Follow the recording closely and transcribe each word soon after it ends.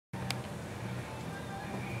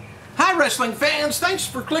wrestling fans, thanks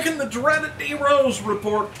for clicking the dreaded D Rose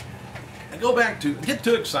report. I get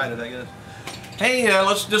too excited, I guess. Hey,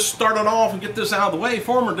 let's just start it off and get this out of the way.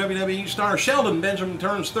 Former WWE star Shelton Benjamin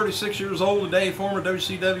turns 36 years old today. Former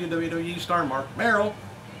WCW and WWE star Mark Merrill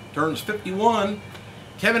turns 51.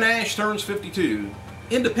 Kevin Nash turns 52.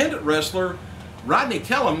 Independent wrestler Rodney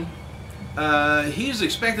Kellum, he's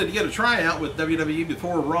expected to get a tryout with WWE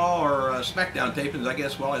before Raw or SmackDown tapings, I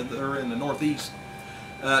guess, while they're in the Northeast.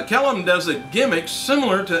 Kellum does a gimmick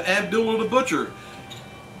similar to Abdullah the Butcher.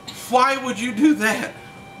 Why would you do that?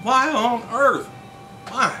 Why on earth?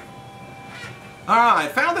 Why?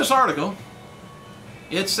 Alright, found this article.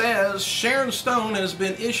 It says Sharon Stone has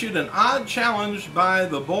been issued an odd challenge by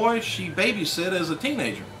the boy she babysit as a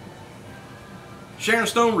teenager. Sharon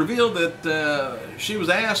Stone revealed that she was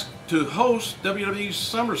asked to host WWE's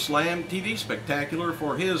SummerSlam TV Spectacular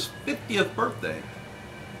for his 50th birthday.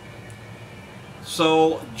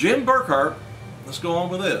 So Jim Burkhart, let's go on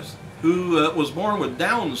with this, who was born with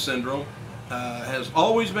Down syndrome, has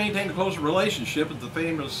always maintained a close relationship with the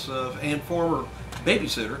famous and former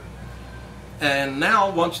babysitter, and now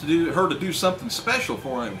wants her to do something special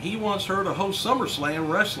for him. He wants her to host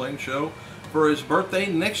SummerSlam wrestling show for his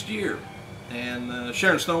birthday next year, and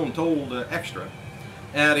Sharon Stone told Extra.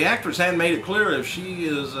 The actress hadn't made it clear if she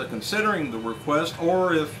is considering the request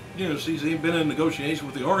or if she's even been in negotiation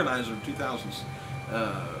with the organizer of the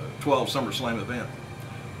 2012 SummerSlam event.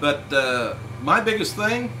 But my biggest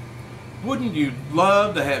thing, wouldn't you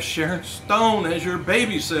love to have Sharon Stone as your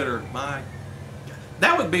babysitter?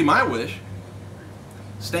 That would be my wish.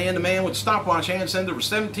 Stan the Man with stopwatch hand said there were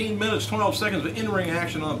 17 minutes 12 seconds of in-ring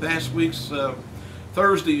action on last week's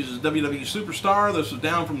Thursday's WWE Superstar. This was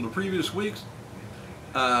down from the previous weeks.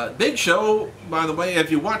 Big Show, by the way,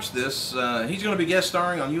 if you watch this, he's going to be guest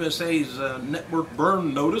starring on USA's network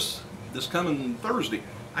Burn Notice this coming Thursday.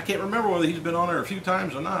 I can't remember whether he's been on there a few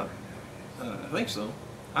times or not. I think so.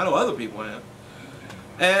 I know other people have.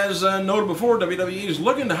 As noted before, WWE is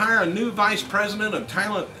looking to hire a new vice president of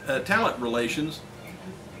talent relations.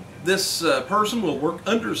 This person will work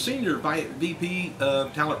under senior VP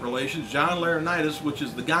of talent relations, John Laurinaitis, which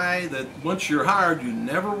is the guy that once you're hired, you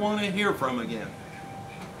never want to hear from again.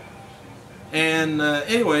 And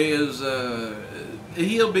anyway,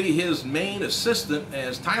 he'll be his main assistant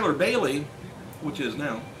as Tyler Bailey, which is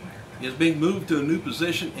now, is being moved to a new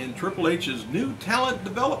position in Triple H's new talent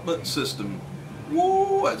development system.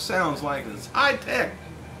 Woo, that sounds like it's high tech.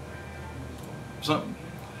 Something.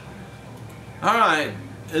 Alright,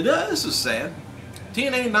 this is sad.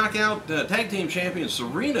 TNA Knockout Tag Team Champion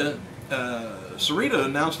Sarita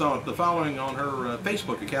announced the following on her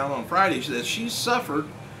Facebook account on Friday that she suffered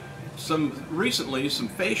recently some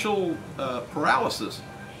facial paralysis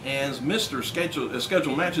and missed her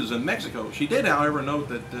scheduled matches in Mexico. She did, however, note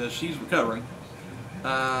that she's recovering.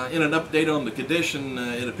 In an update on the condition,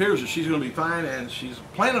 it appears that she's going to be fine, and she's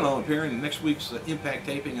planning on appearing in next week's Impact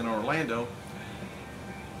taping in Orlando.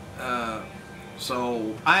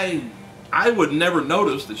 So I would never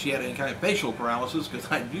notice that she had any kind of facial paralysis,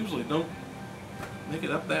 because I usually don't make it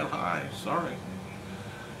up that high. Sorry.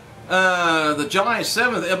 The July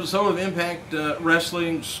 7th episode of Impact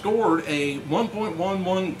Wrestling scored a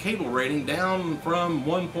 1.11 cable rating, down from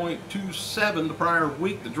 1.27 the prior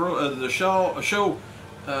week. The show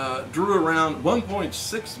drew around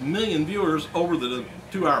 1.6 million viewers over the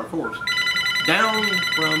 2-hour course, down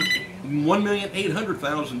from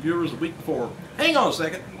 1,800,000 viewers the week before. Hang on a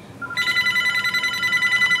second.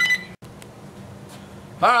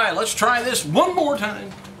 Alright, let's try this one more time.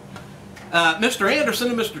 Mr. Anderson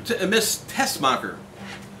and Miss Tessmacher,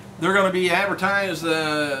 they're going to be advertised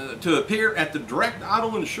to appear at the Direct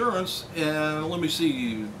Auto Insurance, let me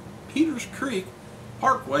see, Peters Creek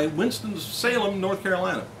Parkway, Winston-Salem, North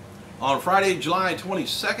Carolina, on Friday, July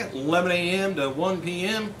 22nd, 11 a.m. to 1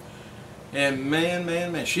 p.m. And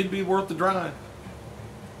man, she'd be worth the drive.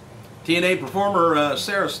 TNA performer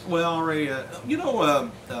Sarah,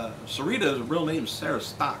 Sarita's real name is Sarah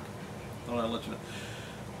Stock. Thought I'd let you know.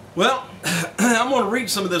 Well, I'm going to read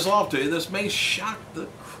some of this off to you. This may shock the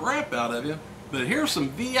crap out of you, but here's some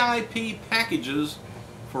VIP packages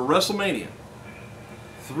for WrestleMania.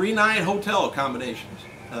 3-night hotel accommodations.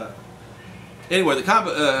 Anyway,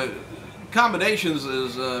 the accommodations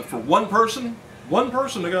is for one person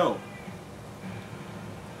to go.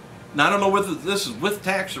 Now, I don't know whether this is with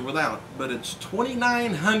tax or without, but it's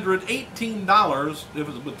 $2,918. If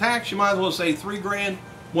it's with tax, you might as well say $3,000,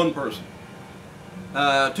 one person.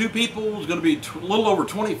 Two people is going to be a little over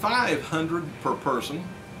 $2,500 per person.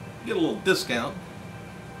 Get a little discount.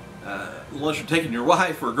 Unless you're taking your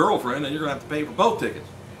wife or girlfriend, and you're going to have to pay for both tickets.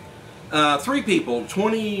 3 people,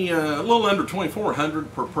 20, a little under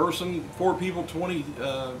 2,400 per person. 4 people, 20.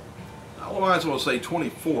 I might as well say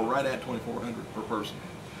 24, right at 2,400 per person.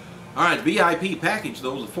 All right, VIP package,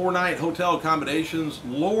 those 4-night hotel accommodations,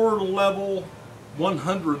 lower level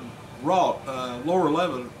 100 raw, lower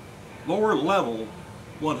level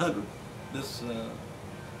 100. This,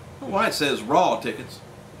 why it says raw tickets,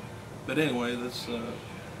 but anyway, this.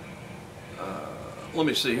 Let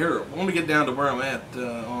me see here. Let me get down to where I'm at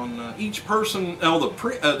on each person.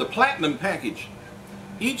 The platinum package.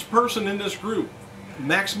 Each person in this group,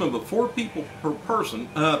 maximum of 4 people per person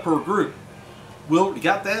per group. You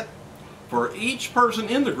got that? For each person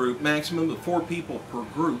in the group, maximum of 4 people per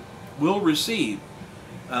group will receive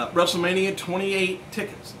WrestleMania 28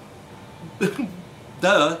 tickets.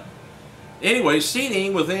 Duh. Anyway,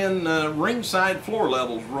 seating within ringside floor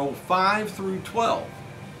levels, row 5 through 12.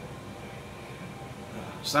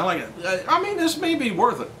 Sound like it? I mean, this may be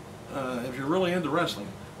worth it if you're really into wrestling.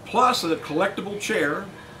 Plus a collectible chair.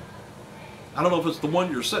 I don't know if it's the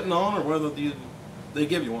one you're sitting on or whether they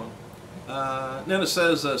give you one. Then it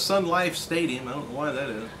says Sun Life Stadium. I don't know why that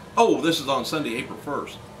is. Oh, this is on Sunday, April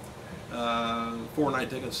 1st. 4-night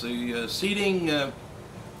tickets. The seating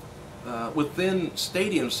within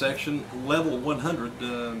stadium section, level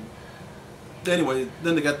 100. Anyway,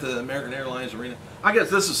 then they got the American Airlines Arena. I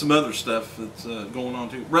guess this is some other stuff that's going on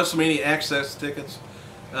too. WrestleMania access tickets.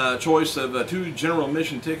 Choice of 2 general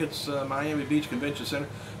admission tickets, Miami Beach Convention Center.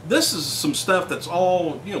 This is some stuff that's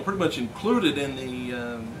all, pretty much included in the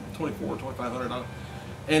 $2,500.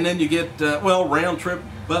 And then you get, round trip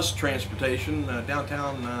bus transportation,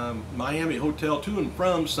 downtown Miami Hotel to and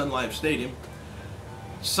from Sun Life Stadium.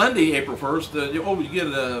 Sunday, April 1st, you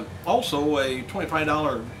get also a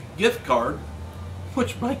 $25 gift card,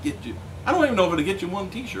 which might get you, I don't even know if it'll get you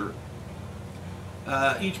 1 t-shirt.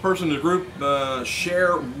 Each person in the group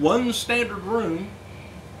share 1 standard room,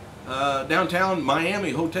 downtown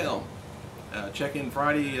Miami Hotel. Check-in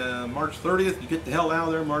Friday, March 30th. You get the hell out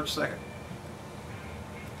of there March 2nd.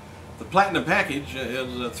 The Platinum package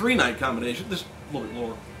is a 3-night accommodation. This is a little bit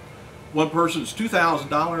lower. 1 person's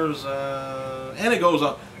 $2,000, and it goes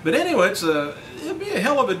on. But anyway, it'd be a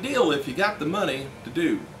hell of a deal if you got the money to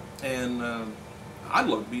do. And I'd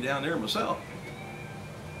love to be down there myself.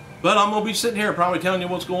 But I'm going to be sitting here probably telling you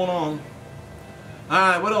what's going on.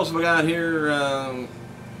 Alright, what else have I got here?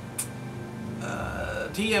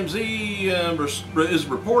 TMZ is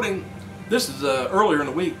reporting, this is earlier in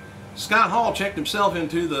the week, Scott Hall checked himself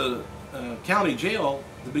into the county jail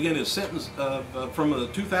to begin his sentence from a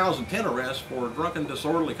 2010 arrest for drunken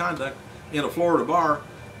disorderly conduct in a Florida bar.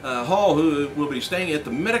 Hall, who will be staying at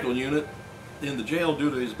the medical unit in the jail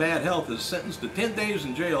due to his bad health, is sentenced to 10 days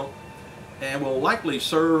in jail and will likely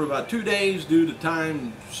serve about 2 days due to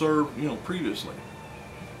time served, previously.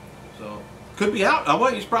 So, could be out.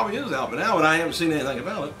 Well, he probably is out, but now I haven't seen anything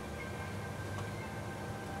about it.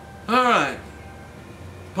 Alright.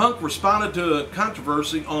 Punk responded to a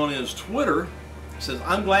controversy on his Twitter. He says,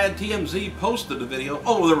 I'm glad TMZ posted the video.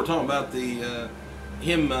 Oh, they were talking about the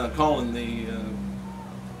him calling the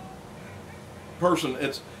person.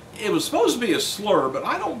 It was supposed to be a slur, but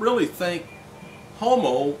I don't really think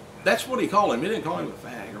homo, that's what he called him. He didn't call him a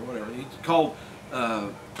fag or whatever. He called,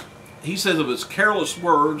 he says it was careless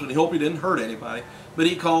words, and he hoped he didn't hurt anybody. But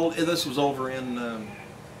he called, this was over in,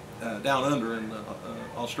 down under in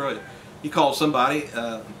Australia. He called somebody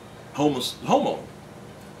homo.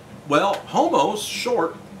 Well, homo's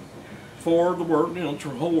short for the word,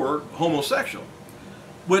 whole word, homosexual.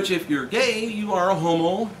 Which if you're gay, you are a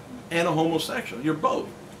homo and a homosexual. You're both.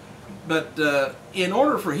 But in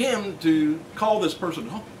order for him to call this person,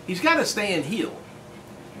 he's got to stand heel.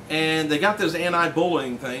 And they got this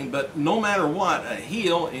anti-bullying thing, but no matter what, a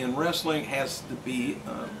heel in wrestling has to be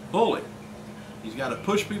a bully. He's got to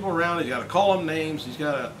push people around, he's got to call them names, he's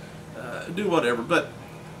got to do whatever. But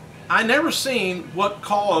I never seen what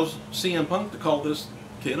caused CM Punk to call this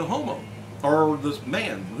kid a homo, or this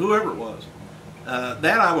man, whoever it was.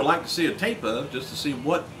 That I would like to see a tape of, just to see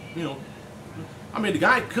what, I mean, the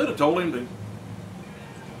guy could have told him to,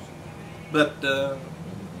 but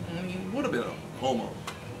he would have been a homo.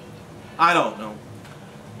 I don't know.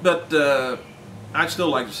 But I'd still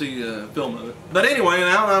like to see a film of it. But anyway,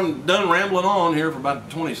 now I'm done rambling on here for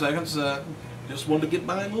about 20 seconds. Just wanted to get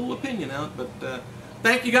my little opinion out. But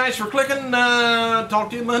thank you guys for clicking.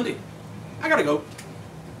 Talk to you Monday. I gotta go.